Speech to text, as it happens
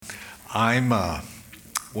I'm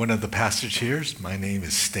one of the pastors here. My name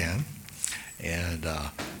is Stan, and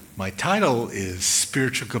my title is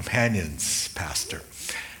Spiritual Companions Pastor.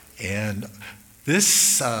 And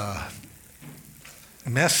this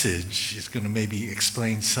message is going to maybe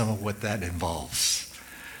explain some of what that involves,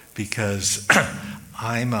 because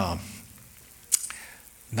I'm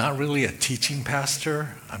not really a teaching pastor.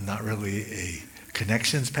 I'm not really a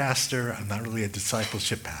connections pastor. I'm not really a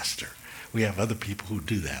discipleship pastor. We have other people who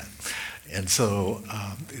do that. And so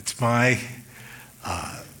it's my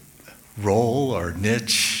role or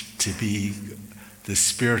niche to be the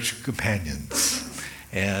spiritual companions.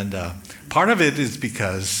 And part of it is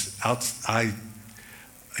because I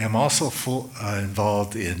am also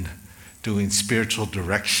involved in doing spiritual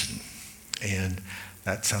direction. And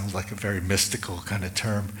that sounds like a very mystical kind of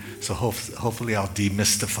term. So hopefully I'll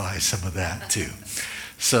demystify some of that too.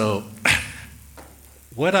 So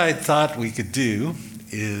what I thought we could do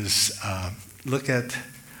is look at,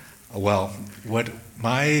 what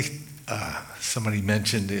somebody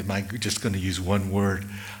mentioned, am I just going to use one word?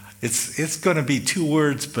 It's going to be two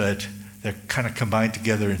words, but they're kind of combined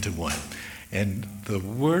together into one. And the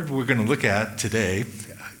word we're going to look at today,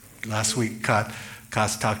 last week,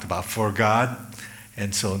 Kaz talked about for God.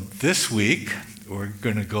 And so this week, we're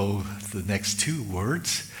going to go the next two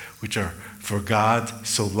words, which are for God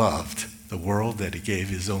so loved the world that he gave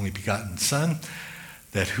his only begotten Son,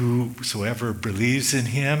 that whosoever believes in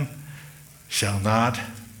him shall not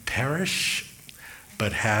perish,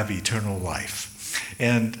 but have eternal life.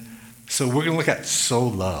 And so we're going to look at so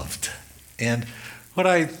loved. And what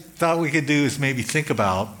I thought we could do is maybe think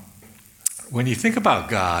about, when you think about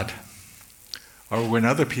God, or when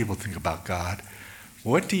other people think about God,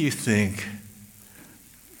 what do you think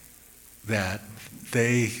that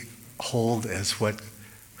they hold as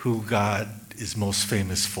who God is most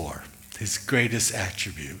famous for, his greatest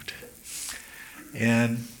attribute?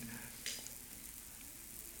 And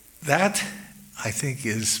that, I think,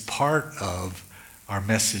 is part of our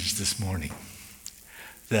message this morning.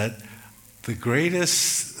 That the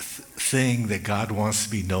greatest thing that God wants to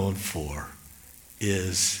be known for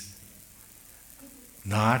is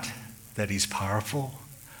not that he's powerful,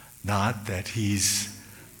 not that he's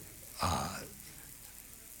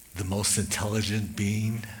the most intelligent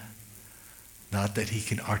being, not that he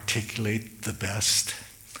can articulate the best,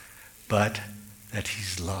 but that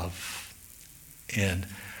he's love. And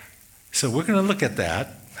so we're going to look at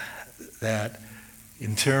that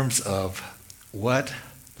in terms of what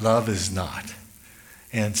love is not.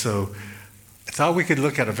 And so I thought we could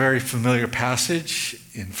look at a very familiar passage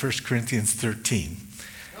in 1 Corinthians 13.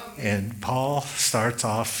 And Paul starts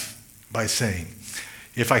off by saying,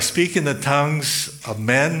 if I speak in the tongues of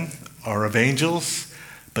men or of angels,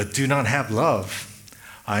 but do not have love,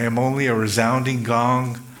 I am only a resounding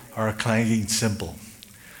gong or a clanging cymbal.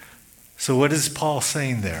 So what is Paul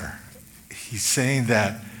saying there? He's saying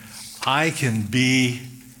that I can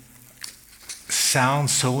sound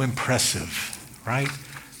so impressive, right?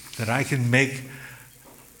 That I can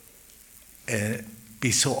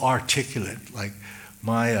be so articulate. Like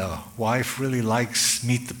my wife really likes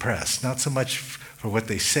Meet the Press, not so much for what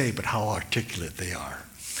they say, but how articulate they are.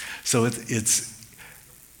 So it's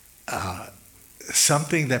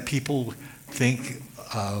something that people think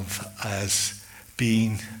of as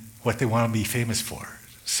being what they want to be famous for.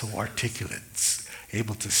 So articulate,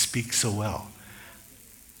 able to speak so well.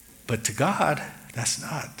 But to God, that's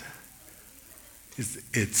not.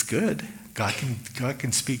 It's good. God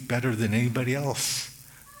can speak better than anybody else.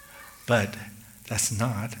 But that's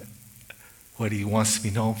not what he wants to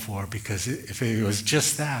be known for, because if it was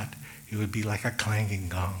just that, it would be like a clanging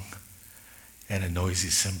gong and a noisy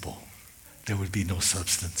cymbal. There would be no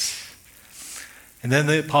substance. And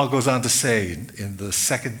then Paul goes on to say in the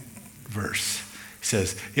second verse, he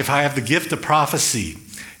says, if I have the gift of prophecy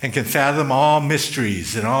and can fathom all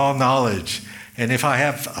mysteries and all knowledge, and if I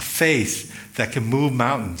have a faith that can move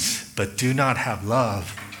mountains, but do not have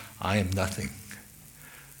love, I am nothing.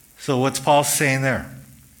 So what's Paul saying there?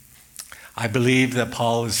 I believe that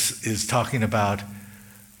Paul is talking about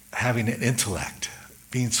having an intellect,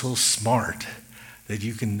 being so smart that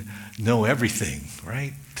you can know everything,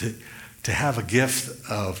 right? To have a gift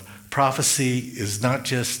of prophecy is not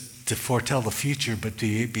just to foretell the future, but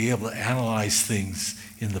to be able to analyze things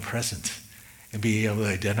in the present and be able to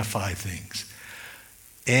identify things.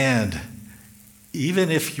 And even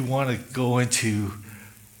if you want to go into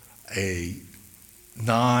a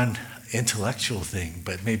non-intellectual thing,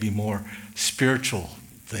 but maybe more spiritual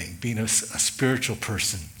thing, being a spiritual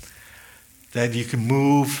person, that you can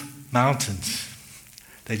move mountains,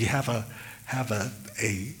 that you have a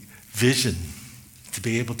vision to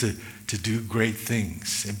be able to do great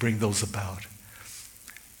things and bring those about.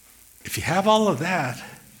 If you have all of that,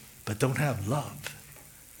 but don't have love,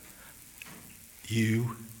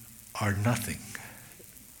 you are nothing,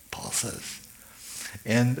 Paul says.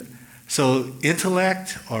 And so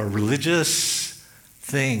intellect or religious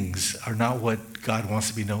things are not what God wants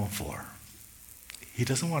to be known for. He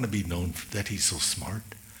doesn't want to be known that he's so smart.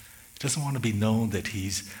 He doesn't want to be known that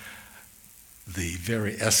he's the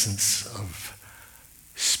very essence of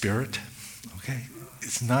spirit. Okay?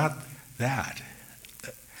 It's not that.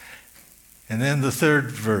 And then the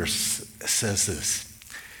third verse says this: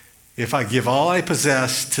 if I give all I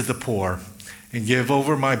possess to the poor and give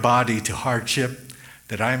over my body to hardship,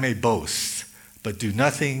 that I may boast, but do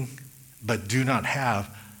not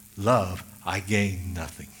have love, I gain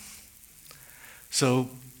nothing. So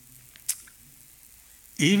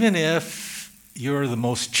even if you're the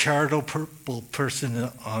most charitable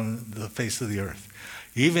person on the face of the earth,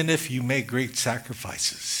 even if you make great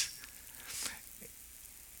sacrifices,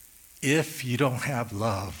 if you don't have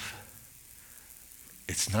love,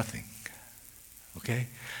 it's nothing. Okay?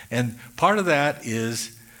 And part of that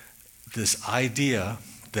is this idea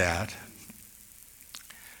that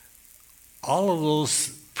all of those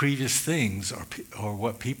previous things are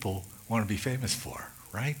what people want to be famous for,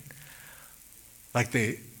 right? Like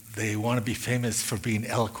they want to be famous for being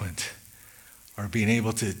eloquent or being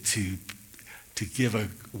able to give a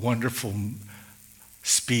wonderful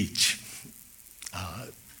speech.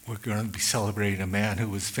 We're going to be celebrating a man who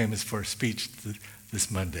was famous for a speech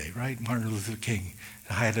this Monday, right? Martin Luther King.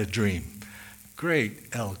 I had a dream. Great,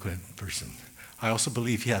 eloquent person. I also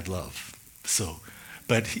believe he had love.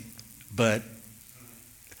 But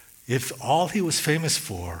if all he was famous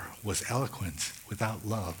for was eloquence without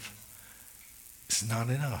love, it's not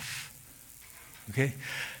enough. Okay?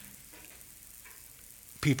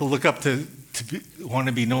 People look up want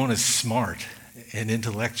to be known as smart and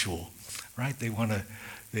intellectual, right? They want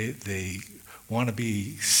to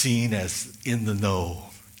be seen as in the know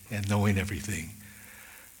and knowing everything.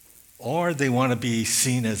 Or they want to be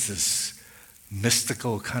seen as this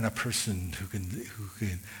mystical kind of person who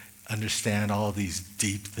can understand all these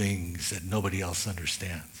deep things that nobody else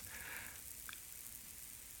understands.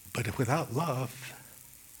 But without love,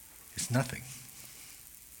 it's nothing.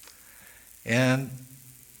 And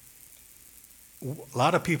a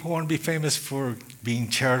lot of people want to be famous for being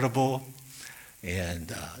charitable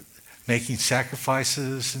and making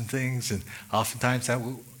sacrifices and things, and oftentimes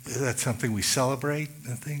that's something we celebrate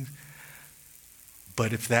and things.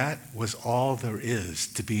 But if that was all there is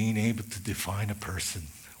to being able to define a person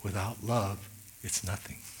without love, it's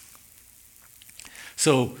nothing.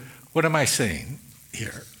 So what am I saying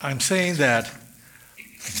here? I'm saying that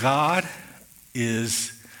God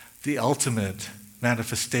is the ultimate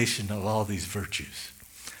manifestation of all these virtues.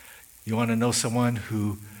 You want to know someone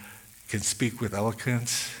who can speak with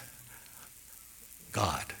eloquence?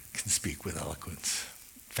 God can speak with eloquence.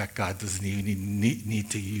 In fact, God doesn't even need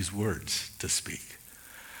to use words to speak.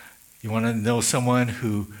 You want to know someone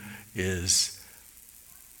who is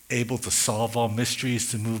able to solve all mysteries,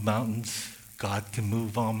 to move mountains? God can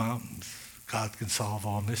move all mountains. God can solve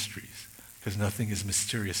all mysteries because nothing is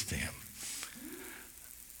mysterious to him.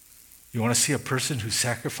 You want to see a person who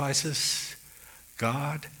sacrifices?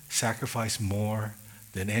 God sacrificed more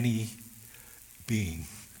than any being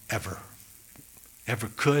ever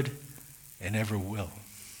could and ever will.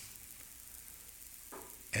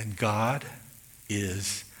 And God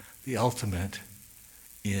is the ultimate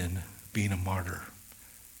in being a martyr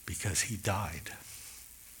because he died.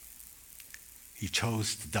 He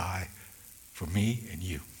chose to die for me and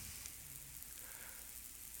you.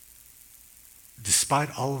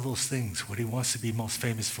 Despite all of those things, what he wants to be most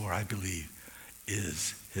famous for, I believe,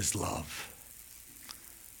 is his love.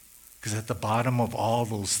 Because at the bottom of all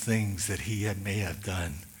those things that he may have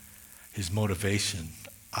done, his motivation,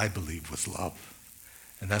 I believe, was love.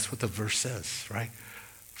 And that's what the verse says, right?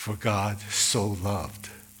 For God so loved.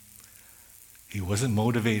 He wasn't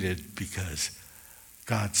motivated because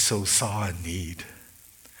God so saw a need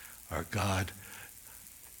or God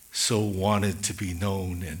so wanted to be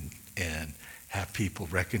known and have people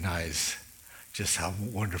recognize just how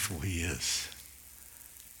wonderful he is.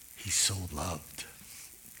 He's so loved.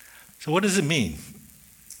 So what does it mean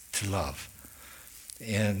to love?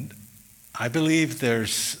 And I believe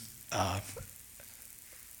there's a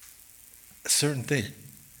certain thing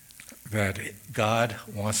that God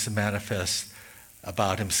wants to manifest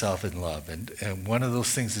about himself in love. And one of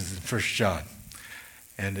those things is in 1 John.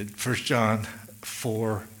 And in 1 John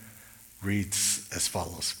 4 reads as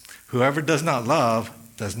follows: whoever does not love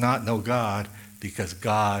does not know God, because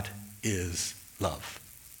God is love.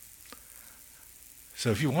 So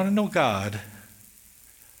if you want to know God,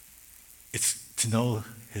 it's to know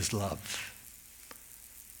his love.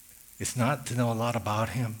 It's not to know a lot about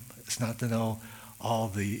him. It's not to know all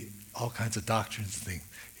kinds of doctrines and things.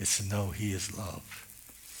 It's to know he is love.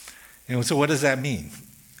 And so what does that mean?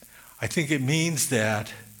 I think it means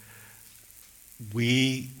that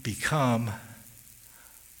we become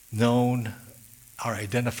known or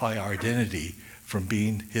identify our identity from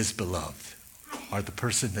being his beloved, or the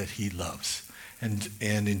person that he loves. And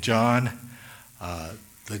in John,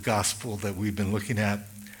 the gospel that we've been looking at,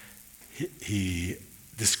 he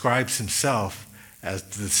describes himself as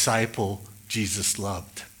the disciple Jesus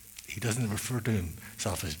loved. He doesn't refer to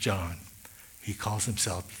himself as John. He calls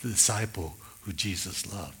himself the disciple who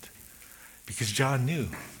Jesus loved. Because John knew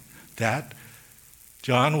that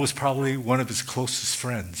John was probably one of his closest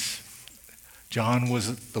friends. John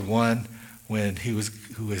was the one who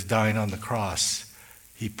was dying on the cross,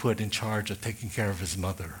 he put in charge of taking care of his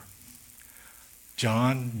mother.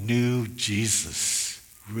 John knew Jesus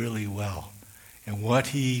really well. And what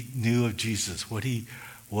he knew of Jesus, what he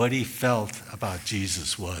felt about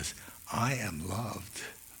Jesus was, I am loved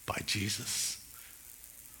by Jesus.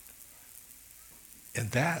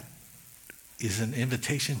 And that is an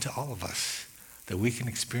invitation to all of us, that we can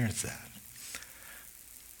experience that.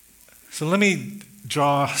 So let me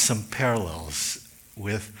draw some parallels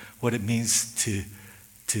with what it means to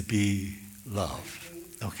be loved,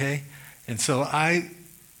 okay? And so I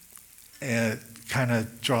kind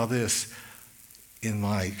of draw this in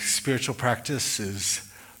my spiritual practice is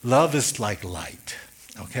love is like light,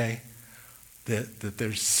 okay? That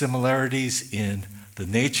there's similarities in the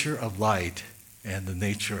nature of light and the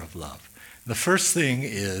nature of love. The first thing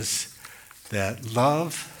is that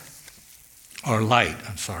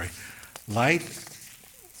light,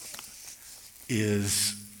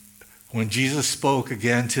 is when Jesus spoke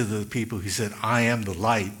again to the people, he said, I am the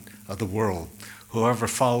light of the world. Whoever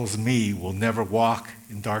follows me will never walk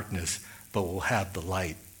in darkness, but will have the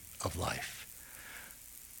light of life.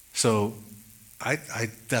 So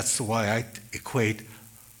that's why I equate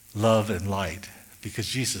love and light, because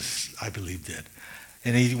Jesus, I believe, did.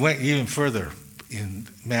 And he went even further. In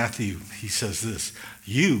Matthew, he says this,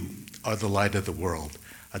 you are the light of the world.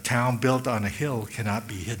 A town built on a hill cannot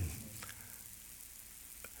be hidden.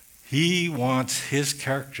 He wants his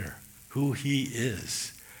character, who he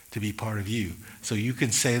is, to be part of you. So you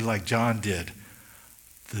can say like John did,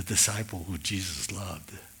 the disciple who Jesus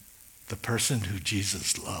loved, the person who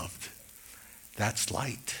Jesus loved. That's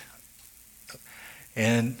light.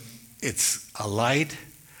 And it's a light,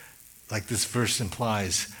 like this verse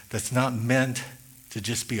implies, that's not meant to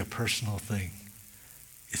just be a personal thing.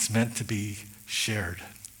 It's meant to be shared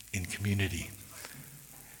in community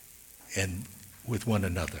and with one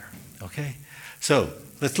another, okay? So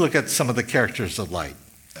let's look at some of the characters of light,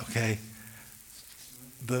 okay?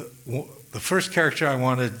 The first character I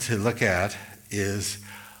wanted to look at is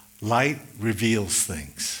light reveals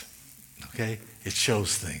things, okay? It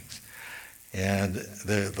shows things. And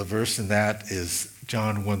the verse in that is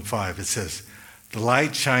John 1:5. It says, the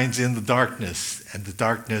light shines in the darkness, and the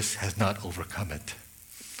darkness has not overcome it.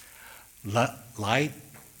 Light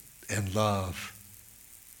and love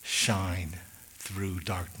shine through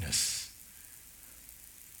darkness.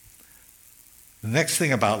 The next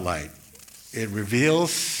thing about light, it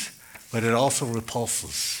reveals, but it also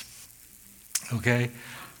repulses. Okay?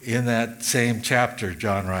 In that same chapter,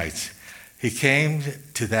 John writes, he came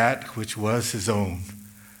to that which was his own,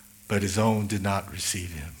 but his own did not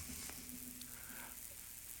receive him.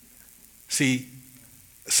 See,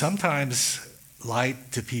 sometimes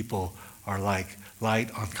light to people are like light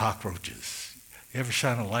on cockroaches. You ever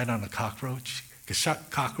shine a light on a cockroach? Because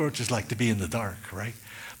cockroaches like to be in the dark, right?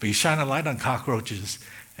 But you shine a light on cockroaches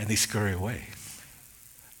and they scurry away.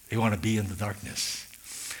 They want to be in the darkness.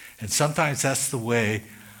 And sometimes that's the way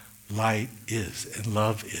light is and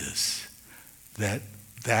love is.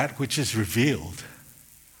 That which is revealed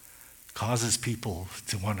causes people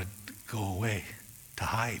to want to go away, to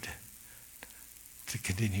hide, to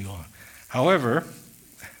continue on. However,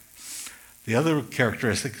 the other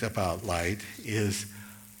characteristic about light is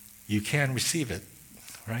you can receive it,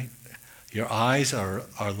 right? Your eyes are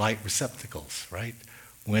light receptacles, right?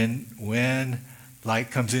 When light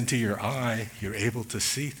comes into your eye, you're able to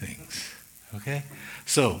see things, okay?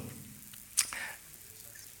 So,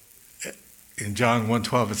 in John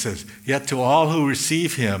 1:12 it says, yet to all who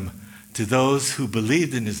receive him, to those who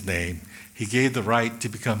believed in his name, he gave the right to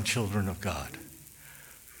become children of God.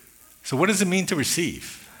 So what does it mean to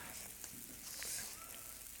receive?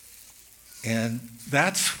 And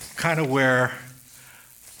that's kind of where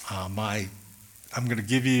my I'm going to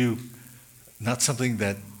give you not something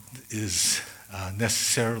that is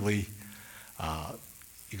necessarily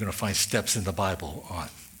you're going to find steps in the Bible on,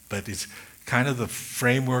 but it's kind of the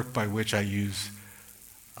framework by which I use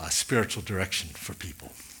spiritual direction for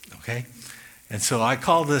people, okay? And so I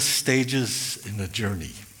call this stages in the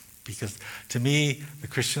journey, because to me, the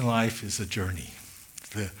Christian life is a journey.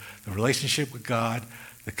 The relationship with God,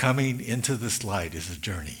 the coming into this light is a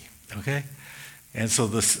journey, okay? And so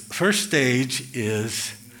the first stage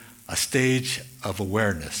is a stage of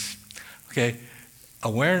awareness, okay?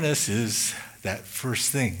 Awareness is that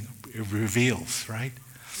first thing it reveals, right?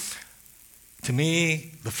 To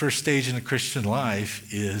me, the first stage in the Christian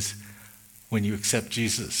life is when you accept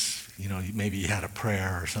Jesus. You know, maybe you had a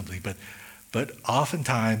prayer or something, but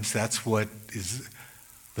oftentimes that's what is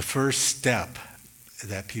the first step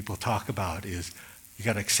that people talk about is you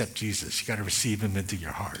got to accept Jesus. You got to receive him into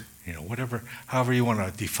your heart. You know, whatever, however you want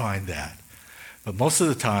to define that. But most of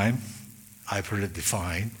the time, I've heard it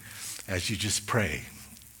defined as you just pray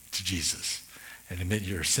to Jesus and admit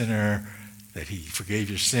you're a sinner, that he forgave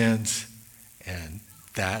your sins, and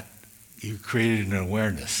that you created an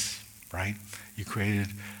awareness, right? You created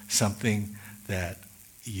something that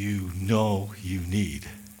you know you need,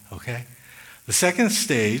 okay? The second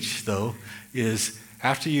stage, though, is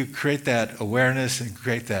after you create that awareness and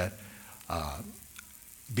create that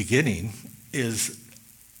beginning, is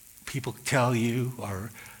people tell you,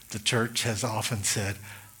 or the church has often said,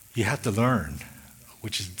 you have to learn,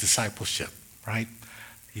 which is discipleship, right?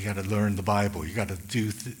 You got to learn the Bible. You got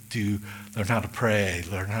to learn how to pray,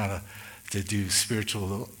 learn how to do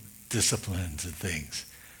spiritual disciplines and things.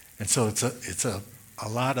 And so it's a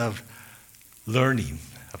lot of learning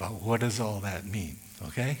about what does all that mean,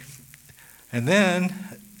 okay? And then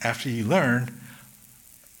after you learn,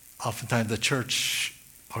 oftentimes the church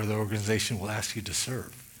or the organization will ask you to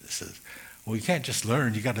serve. It says, well, you can't just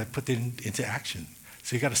learn, you got to put it into action.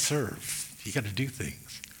 So you got to serve, you got to do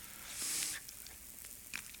things.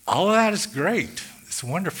 All of that is great, it's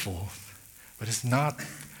wonderful, but it's not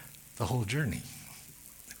the whole journey.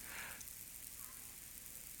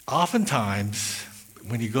 Oftentimes,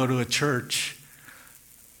 when you go to a church,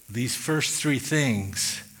 these first three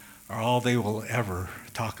things are all they will ever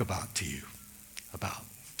talk about to you, about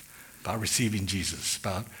receiving Jesus,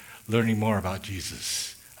 about learning more about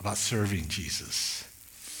Jesus, about serving Jesus.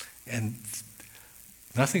 And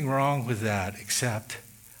nothing wrong with that, except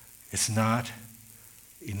it's not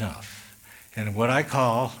enough. And what I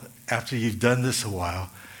call, after you've done this a while,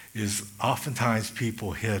 is oftentimes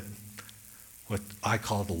people hit what I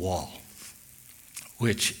call the wall,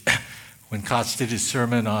 which when Kotz did his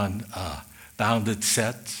sermon on bounded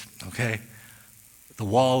sets, okay, the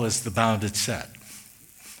wall is the bounded set,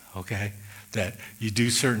 okay, that you do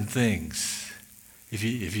certain things. If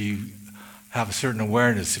you have a certain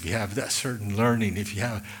awareness, if you have that certain learning, if you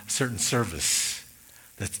have a certain service,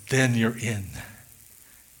 that then you're in.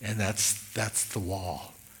 And that's the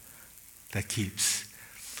wall that keeps.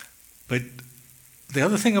 But the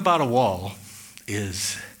other thing about a wall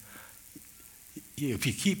is if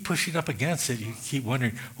you keep pushing up against it, you keep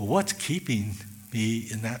wondering, well, what's keeping me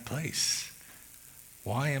in that place?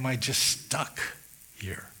 Why am I just stuck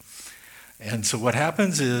here? And so what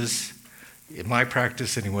happens is, in my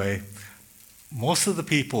practice anyway, most of the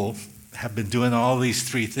people have been doing all these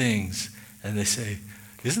three things, and they say,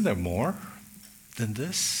 isn't there more than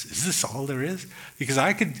this? Is this all there is? Because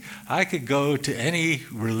I could go to any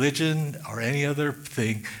religion or any other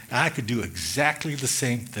thing, and I could do exactly the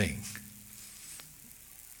same thing.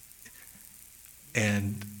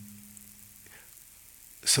 And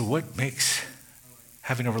so what makes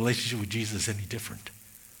having a relationship with Jesus any different?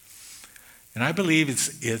 And I believe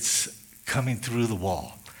it's coming through the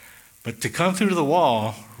wall. But to come through the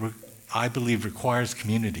wall, I believe, requires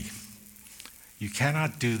community. You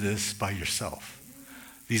cannot do this by yourself.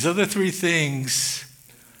 These other three things,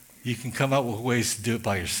 you can come up with ways to do it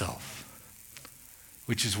by yourself,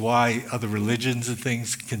 which is why other religions and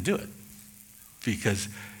things can do it, because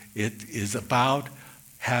it is about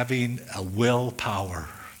having a willpower,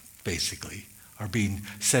 basically, or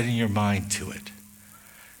setting your mind to it.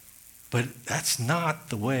 But that's not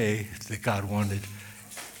the way that God wanted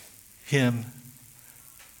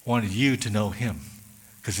you to know him.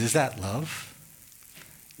 Because is that love?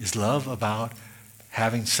 Is love about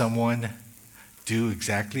having someone do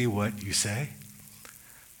exactly what you say?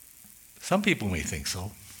 Some people may think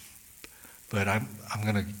so, but I'm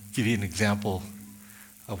going to give you an example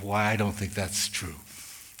of why I don't think that's true.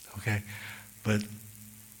 Okay, but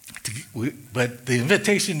the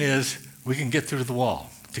invitation is we can get through the wall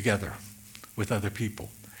together with other people,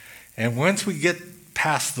 and once we get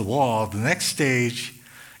past the wall, the next stage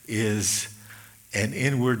is an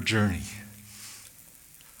inward journey,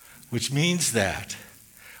 which means that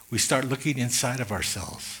we start looking inside of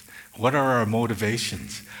ourselves. What are our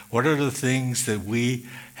motivations? What are the things that we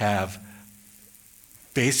have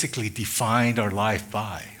basically defined our life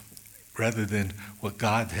by, rather than what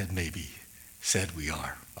God had maybe said we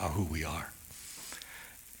are, or who we are?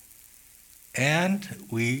 And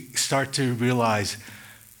we start to realize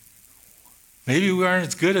maybe we aren't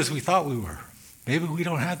as good as we thought we were. Maybe we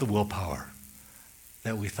don't have the willpower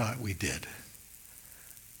that we thought we did.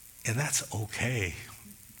 And that's okay.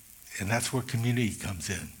 And that's where community comes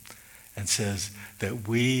in and says that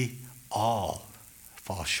we all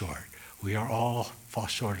fall short. We are all fall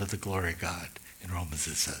short of the glory of God. In Romans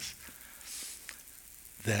it says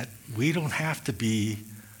that we don't have to be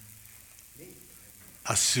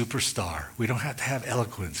a superstar. We don't have to have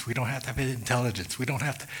eloquence. We don't have to have intelligence. We don't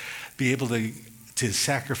have to be able to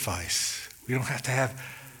sacrifice. We don't have to have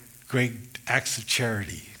great acts of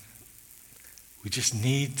charity. We just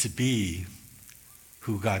need to be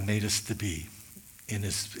who God made us to be in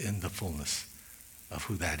the fullness of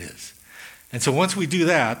who that is. And so once we do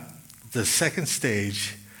that, the second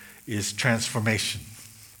stage is transformation.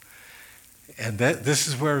 And this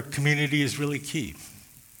is where community is really key.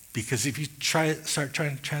 Because if you start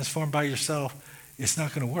trying to transform by yourself, it's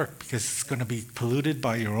not going to work, because it's going to be polluted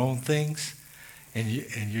by your own things, and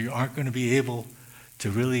you aren't going to be able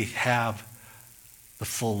to really have the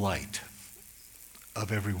full light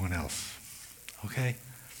of everyone else. Okay?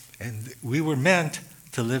 And we were meant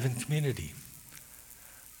to live in community.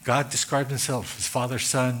 God described himself as Father,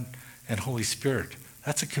 Son, and Holy Spirit.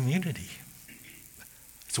 That's a community.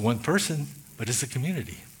 It's one person, but it's a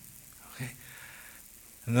community. Okay?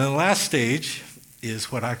 And then the last stage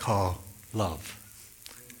is what I call love.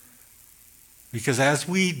 Because as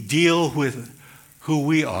we deal with who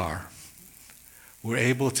we are, we're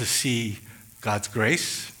able to see God's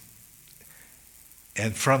grace.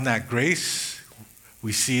 And from that grace,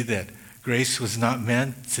 we see that grace was not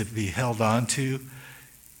meant to be held on to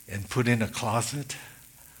and put in a closet.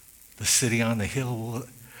 The city on the hill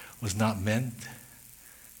was not meant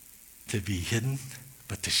to be hidden,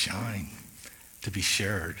 but to shine, to be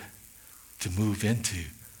shared, to move into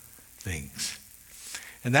things.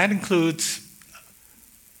 And that includes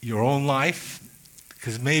your own life,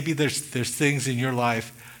 because maybe there's things in your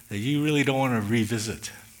life that you really don't want to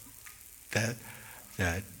revisit, that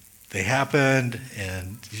they happened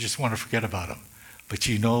and you just want to forget about them, but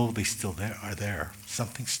you know they still are there.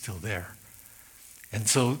 Something's still there. And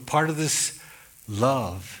so part of this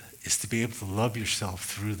love is to be able to love yourself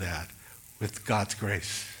through that with God's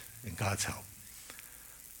grace and God's help.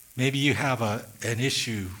 Maybe you have an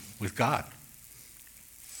issue with God,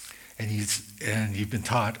 and you've been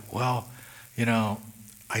taught, well,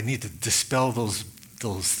 I need to dispel those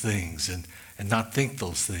things and not think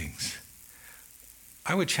those things.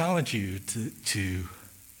 I would challenge you to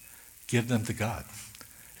give them to God.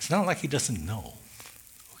 It's not like he doesn't know,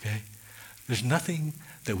 okay? There's nothing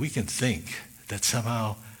that we can think that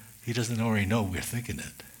somehow he doesn't already know we're thinking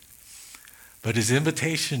it. But his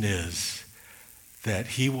invitation is that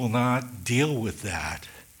he will not deal with that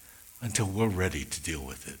until we're ready to deal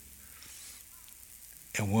with it.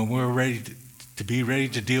 And when we're ready to be ready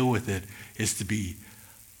to deal with it is to be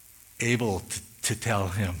able to tell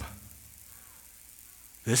him,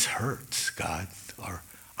 this hurts, God, or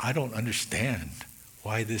I don't understand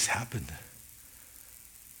why this happened.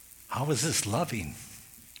 How is this loving?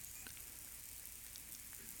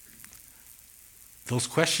 Those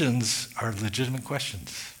questions are legitimate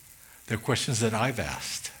questions. They're questions that I've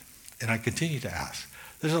asked, and I continue to ask.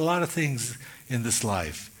 There's a lot of things in this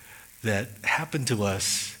life that happen to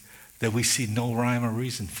us that we see no rhyme or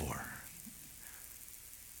reason for.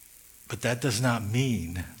 But that does not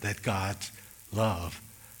mean that God's love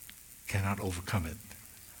cannot overcome it.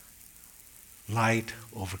 Light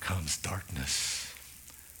overcomes darkness.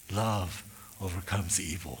 Love overcomes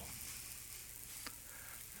evil.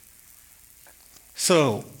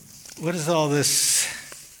 So, what does all this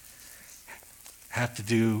have to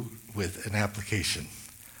do with an application?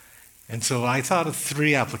 And so I thought of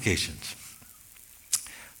 3 applications.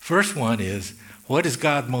 First one is, what is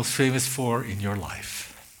God most famous for in your life?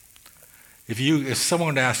 If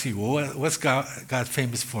someone asks you, well, what's God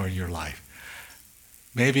famous for in your life?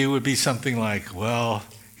 Maybe it would be something like, well,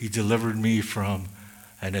 he delivered me from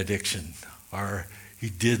an addiction, or he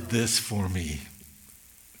did this for me.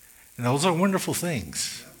 And those are wonderful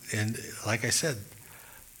things. And like I said,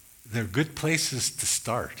 they're good places to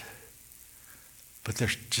start. But they're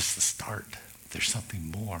just the start. There's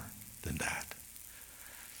something more than that.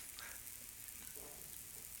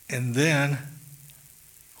 And then,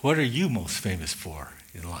 what are you most famous for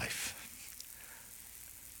in life?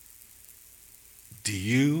 Do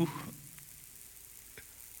you,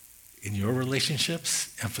 in your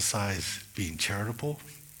relationships, emphasize being charitable?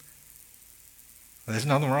 There's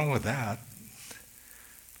nothing wrong with that.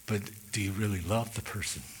 But do you really love the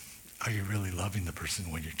person? Are you really loving the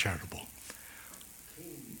person when you're charitable?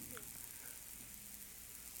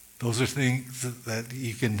 Those are things that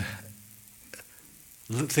you can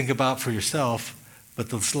think about for yourself. But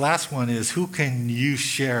this last one is, who can you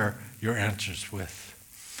share your answers with?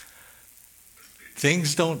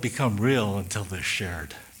 Things don't become real until they're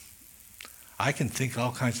shared. I can think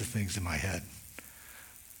all kinds of things in my head.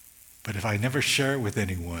 But if I never share it with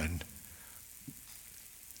anyone,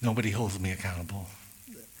 nobody holds me accountable.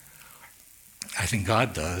 I think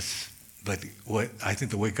God does, but I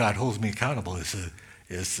think the way God holds me accountable is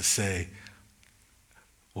to say,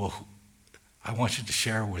 well, I want you to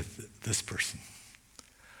share with this person.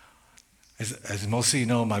 As most of you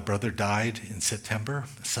know, my brother died in September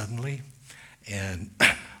suddenly, and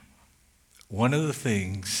one of the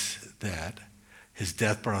things that his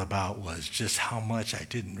death brought about was just how much I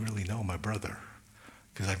didn't really know my brother,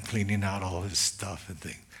 because I'm cleaning out all his stuff and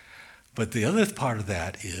things. But the other part of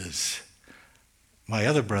that is my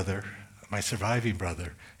other brother, my surviving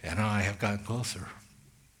brother, and I have gotten closer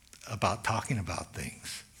about talking about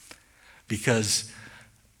things, because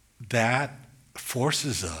that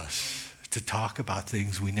forces us to talk about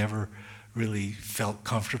things we never really felt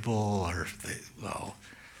comfortable, or, well,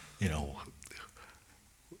 you know,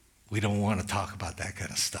 we don't want to talk about that kind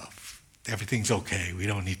of stuff. Everything's okay. We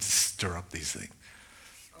don't need to stir up these things.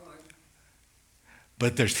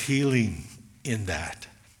 But there's healing in that.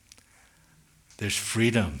 There's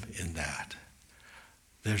freedom in that.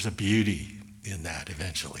 There's a beauty in that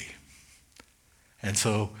eventually. And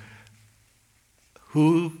so,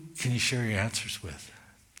 who can you share your answers with?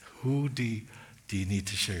 Who do you need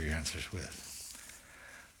to share your answers with?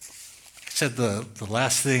 I said the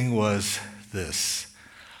last thing was this.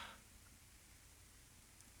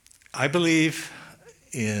 I believe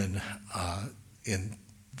in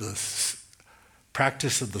the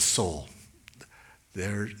practice of the soul.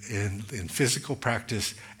 There, in physical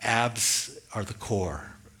practice, abs are the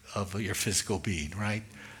core of your physical being, right?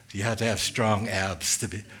 You have to have strong abs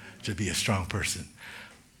to be a strong person.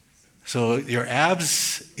 So your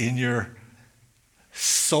abs in your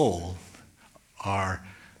soul are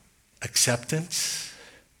acceptance,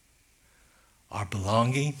 our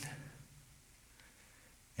belonging,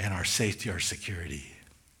 and our safety, our security.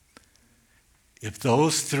 If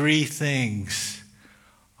those three things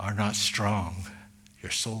are not strong,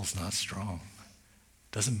 your soul's not strong.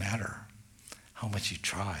 Doesn't matter how much you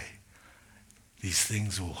try. These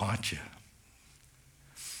things will haunt you.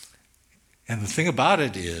 And the thing about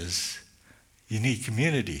it is, you need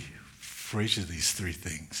community for each of these three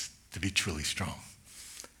things to be truly strong.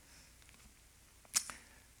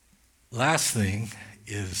 Last thing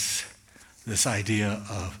is this idea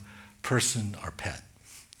of person or pet.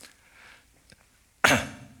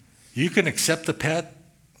 You can accept a pet.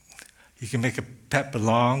 You can make a pet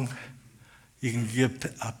belong. You can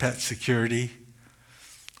give a pet security.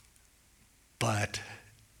 But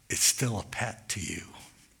it's still a pet to you.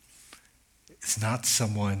 It's not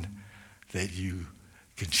someone that you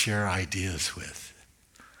can share ideas with.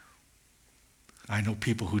 I know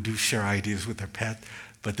people who do share ideas with their pet,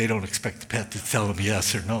 but they don't expect the pet to tell them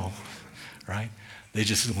yes or no, right? They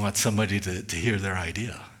just want somebody to hear their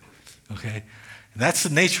idea, okay? And that's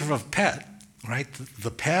the nature of a pet, right?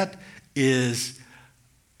 The pet is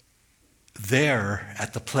there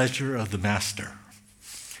at the pleasure of the master.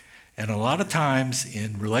 And a lot of times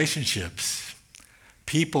in relationships,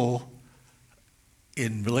 people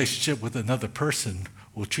in relationship with another person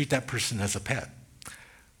will treat that person as a pet,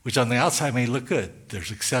 which on the outside may look good.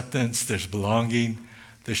 There's acceptance, there's belonging,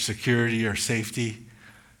 there's security or safety,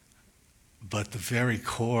 but the very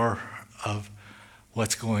core of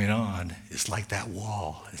what's going on is like that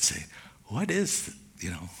wall. It's saying, what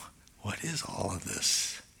is all of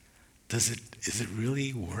this? Is it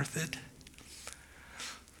really worth it?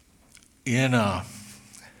 In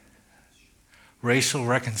racial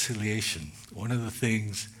reconciliation, one of the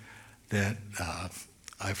things that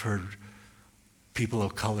I've heard people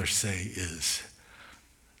of color say is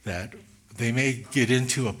that they may get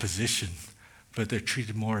into a position, but they're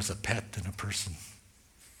treated more as a pet than a person.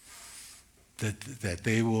 That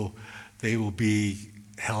they will be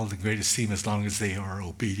held in great esteem as long as they are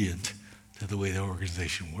obedient to the way the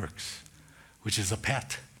organization works, which is a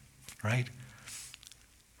pet, right?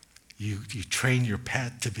 You train your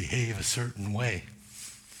pet to behave a certain way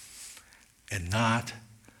and not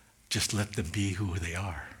Just let them be who they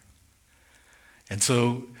are. And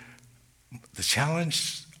so the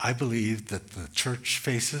challenge I believe that the church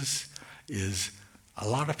faces is a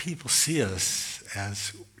lot of people see us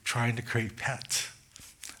as trying to create pets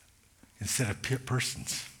instead of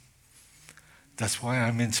persons. That's why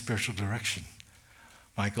I'm in spiritual direction.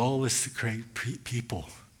 My goal is to create people,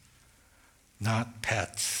 not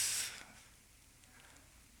pets.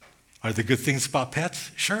 Are there good things about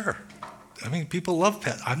pets? Sure. I mean, people love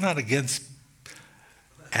pets. I'm not against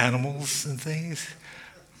animals and things,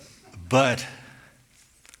 but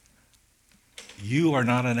you are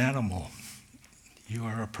not an animal. You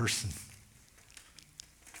are a person.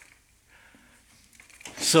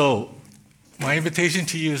 So, my invitation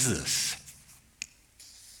to you is this.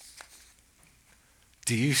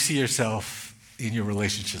 Do you see yourself in your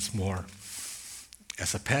relationships more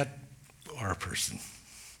as a pet or a person?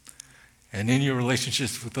 And in your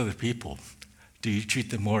relationships with other people, do you treat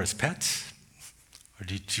them more as pets or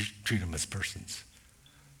do you treat them as persons?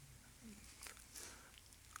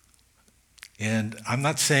 And I'm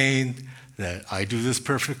not saying that I do this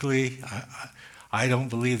perfectly. I don't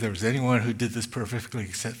believe there was anyone who did this perfectly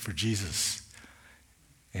except for Jesus.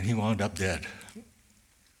 And he wound up dead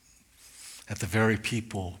at the very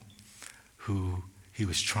people who he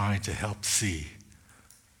was trying to help see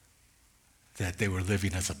that they were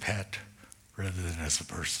living as a pet rather than as a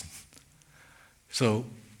person. So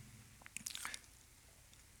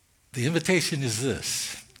the invitation is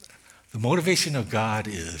this. The motivation of God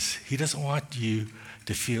is he doesn't want you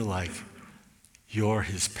to feel like you're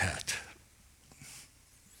his pet.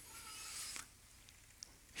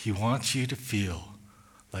 He wants you to feel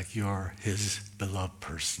like you're his beloved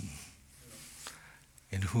person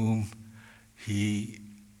in whom he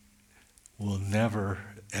will never,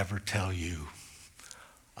 ever tell you,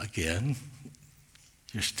 again,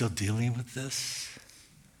 you're still dealing with this.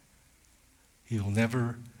 He will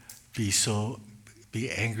never be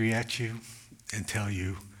angry at you and tell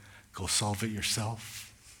you, go solve it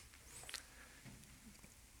yourself.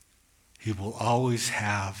 He will always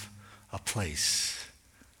have a place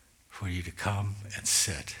for you to come and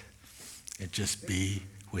sit and just be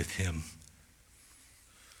with him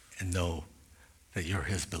and know that you're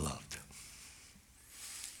his beloved.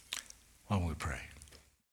 Why don't we pray?